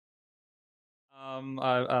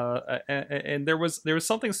And there was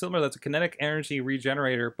something similar that's a kinetic energy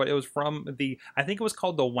regenerator, but it was from I think it was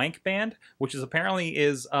called the Wank Band, which is apparently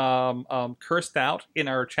is cursed out in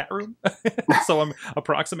our chat room. So I'm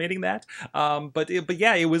approximating that. But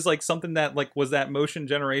yeah, it was like something that like was that motion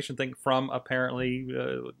generation thing from apparently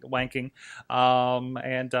wanking,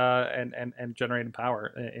 and generating power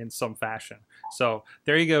in some fashion. So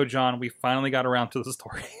there you go, John. We finally got around to the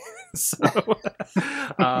story. So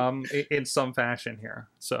in some fashion here.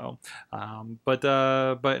 So but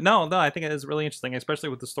no, I think it is really interesting, especially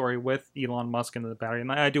with the story with Elon Musk and the battery.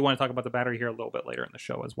 And I do want to talk about the battery here a little bit later in the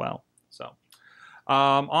show as well. So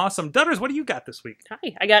awesome. Dutters, what do you got this week?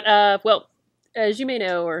 Hi, I got well, as you may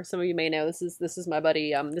know, or some of you may know, this is my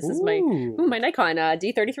buddy. This is my Nikon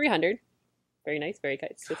D3300. Very nice, very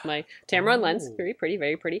nice. With my Tamron lens, very pretty,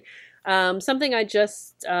 very pretty. Something I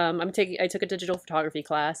just I took a digital photography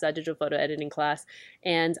class, a digital photo editing class,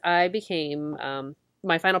 and I became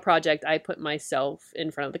my final project. I put myself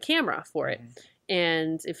in front of the camera for it,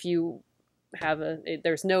 and if you have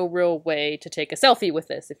there's no real way to take a selfie with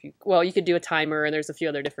this. You could do a timer, and there's a few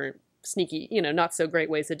other different sneaky, not so great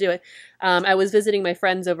ways to do it. I was visiting my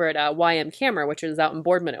friends over at YM Camera, which is out in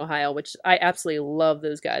Boardman, Ohio, which I absolutely love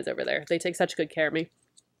those guys over there. They take such good care of me.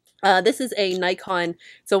 This is a Nikon.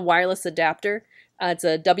 It's a wireless adapter. It's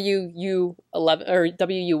a WU-11 or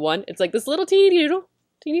WU-1. It's like this little teeny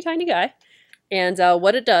tiny guy. And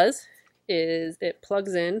what it does is it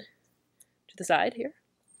plugs in to the side here.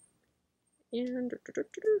 And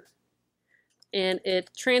it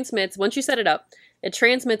transmits, once you set it up, it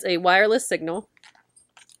transmits a wireless signal.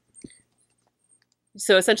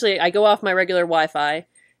 So essentially, I go off my regular Wi-Fi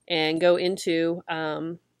and go into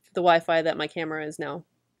the Wi-Fi that my camera is now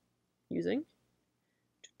using.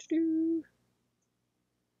 All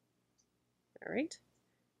right.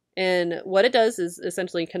 And what it does is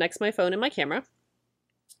essentially connects my phone and my camera.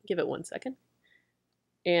 Give it 1 second.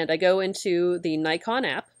 And I go into the Nikon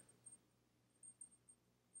app.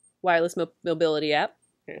 Wireless mobility app.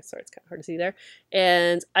 Sorry, it's kind of hard to see there.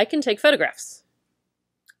 And I can take photographs.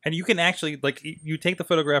 And you can actually, like, you take the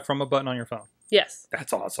photograph from a button on your phone. Yes.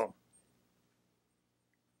 That's awesome.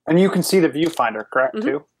 And you can see the viewfinder, correct,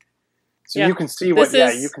 too? So you can see what,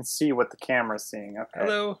 you can see what the camera's seeing. Okay.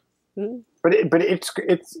 Hello. But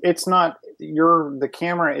it's not, the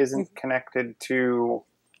camera isn't connected to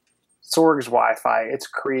Sorg's Wi-Fi. It's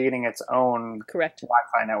creating its own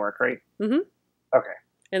Wi-Fi network, right? Mm-hmm. Okay.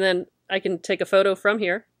 And then I can take a photo from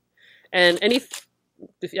here, and you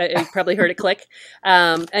probably heard it click.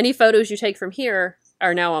 Any photos you take from here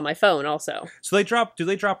are now on my phone also. So do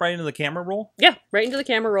they drop right into the camera roll? Yeah, right into the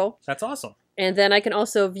camera roll. That's awesome. And then I can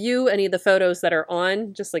also view any of the photos that are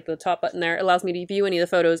on, just like the top button there. It allows me to view any of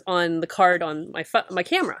the photos on the card on my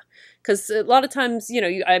camera. Because a lot of times,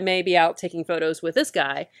 I may be out taking photos with this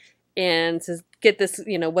guy, and to get this,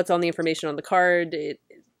 what's on the information on the card, it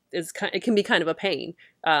can be kind of a pain,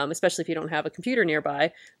 especially if you don't have a computer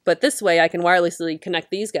nearby. But this way, I can wirelessly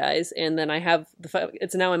connect these guys, and then I have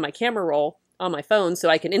it's now in my camera roll on my phone, so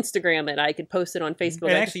I can Instagram it. I could post it on Facebook.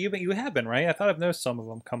 And actually, you have been, right? I thought I've noticed some of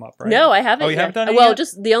them come up, right? No, I haven't. Oh, you haven't done it Well, yet?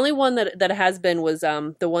 just the only one that has been was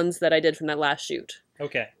the ones that I did from that last shoot.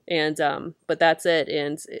 Okay. And but that's it.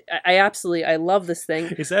 And I love this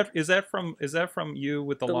thing. Is that from you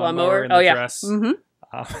with the lawnmower and the dress? Mm-hmm.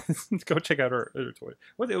 Go check out her toy.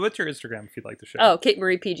 What's your Instagram if you'd like to share? Oh, Kate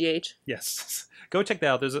Marie PGH. Yes, go check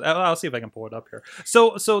that out. I'll see if I can pull it up here.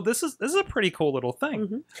 So this is a pretty cool little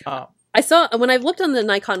thing. Mm-hmm. I saw when I looked on the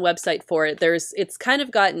Nikon website for it. It's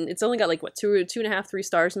only got like what 2.5, 3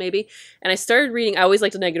 stars maybe. And I started reading. I always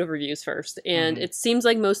like the negative reviews first, and it seems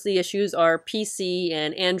like most of the issues are PC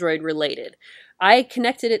and Android related. I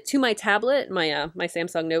connected it to my tablet, my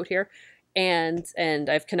Samsung Note here, and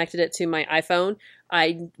I've connected it to my iPhone.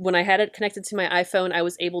 When I had it connected to my iPhone, I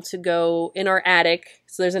was able to go in our attic.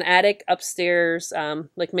 So there's an attic upstairs,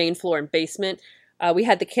 like main floor and basement. We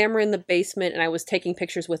had the camera in the basement, and I was taking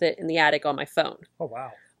pictures with it in the attic on my phone. Oh,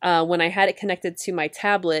 wow. When I had it connected to my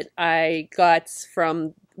tablet, I got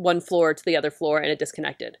from one floor to the other floor, and it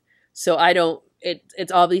disconnected. So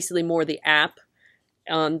it's obviously more the app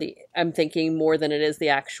I'm thinking more than it is the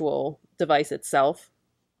actual device itself.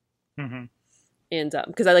 Mm-hmm. And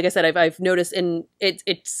because like I said, I've noticed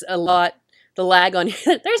it's a lot, the lag on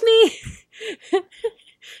there's me. In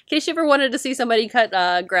case you ever wanted to see somebody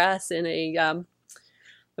cut grass in a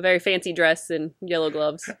a very fancy dress and yellow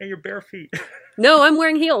gloves. And your bare feet. No, I'm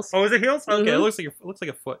wearing heels. Oh, is it heels? Okay, Mm-hmm. It looks like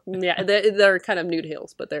a foot. Yeah, they're kind of nude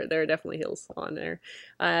heels, but there are definitely heels on there.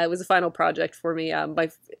 It was a final project for me.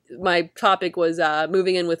 My topic was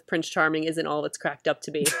moving in with Prince Charming isn't all it's cracked up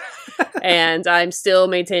to be, and I'm still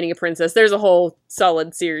maintaining a princess. There's a whole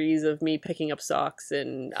solid series of me picking up socks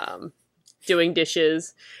and doing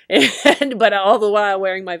dishes, but all the while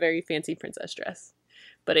wearing my very fancy princess dress.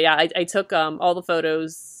 But yeah, I took all the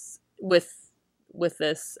photos with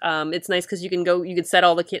this. It's nice because you can set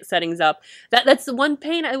all the settings up. That's the one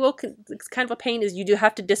pain it's kind of a pain is you do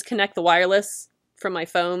have to disconnect the wireless from my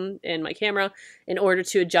phone and my camera in order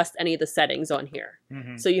to adjust any of the settings on here.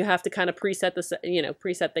 Mm-hmm. So you have to kind of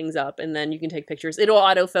preset things up, and then you can take pictures. It'll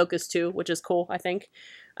autofocus too, which is cool, I think.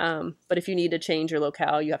 But if you need to change your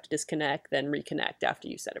locale, you have to disconnect, then reconnect after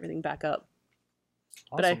you set everything back up.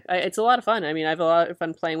 Awesome. But it's a lot of fun. I mean, I have a lot of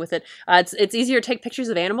fun playing with it. It's easier to take pictures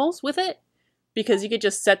of animals with it because you could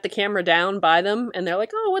just set the camera down by them, and they're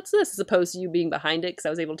like, "Oh, what's this?" As opposed to you being behind it, because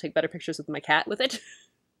I was able to take better pictures with my cat with it.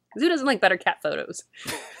 Who doesn't like better cat photos?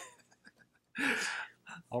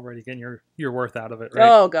 Already getting your worth out of it, right?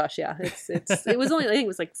 Oh gosh, yeah. It was only, I think it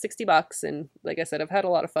was like $60, and like I said, I've had a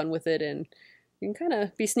lot of fun with it, and you can kind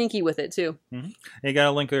of be sneaky with it too. Mm-hmm. You got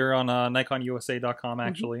a link there on NikonUSA.com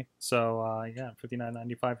actually. Mm-hmm. So yeah,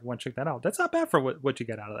 $59.95 if you want to check that out. That's not bad for what you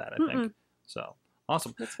get out of that, I think. So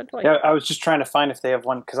awesome. That's fun to play. Yeah, I was just trying to find if they have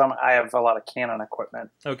one because I have a lot of Canon equipment.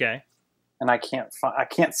 Okay. And I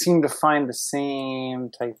can't seem to find the same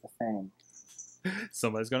type of thing.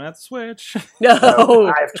 Somebody's gonna have to switch. No,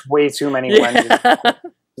 I have way too many lenses.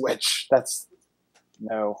 Switch. That's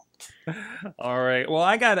no. All right. Well,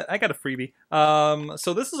 I got a freebie.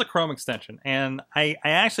 So this is a Chrome extension, and I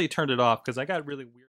actually turned it off because I got really weird.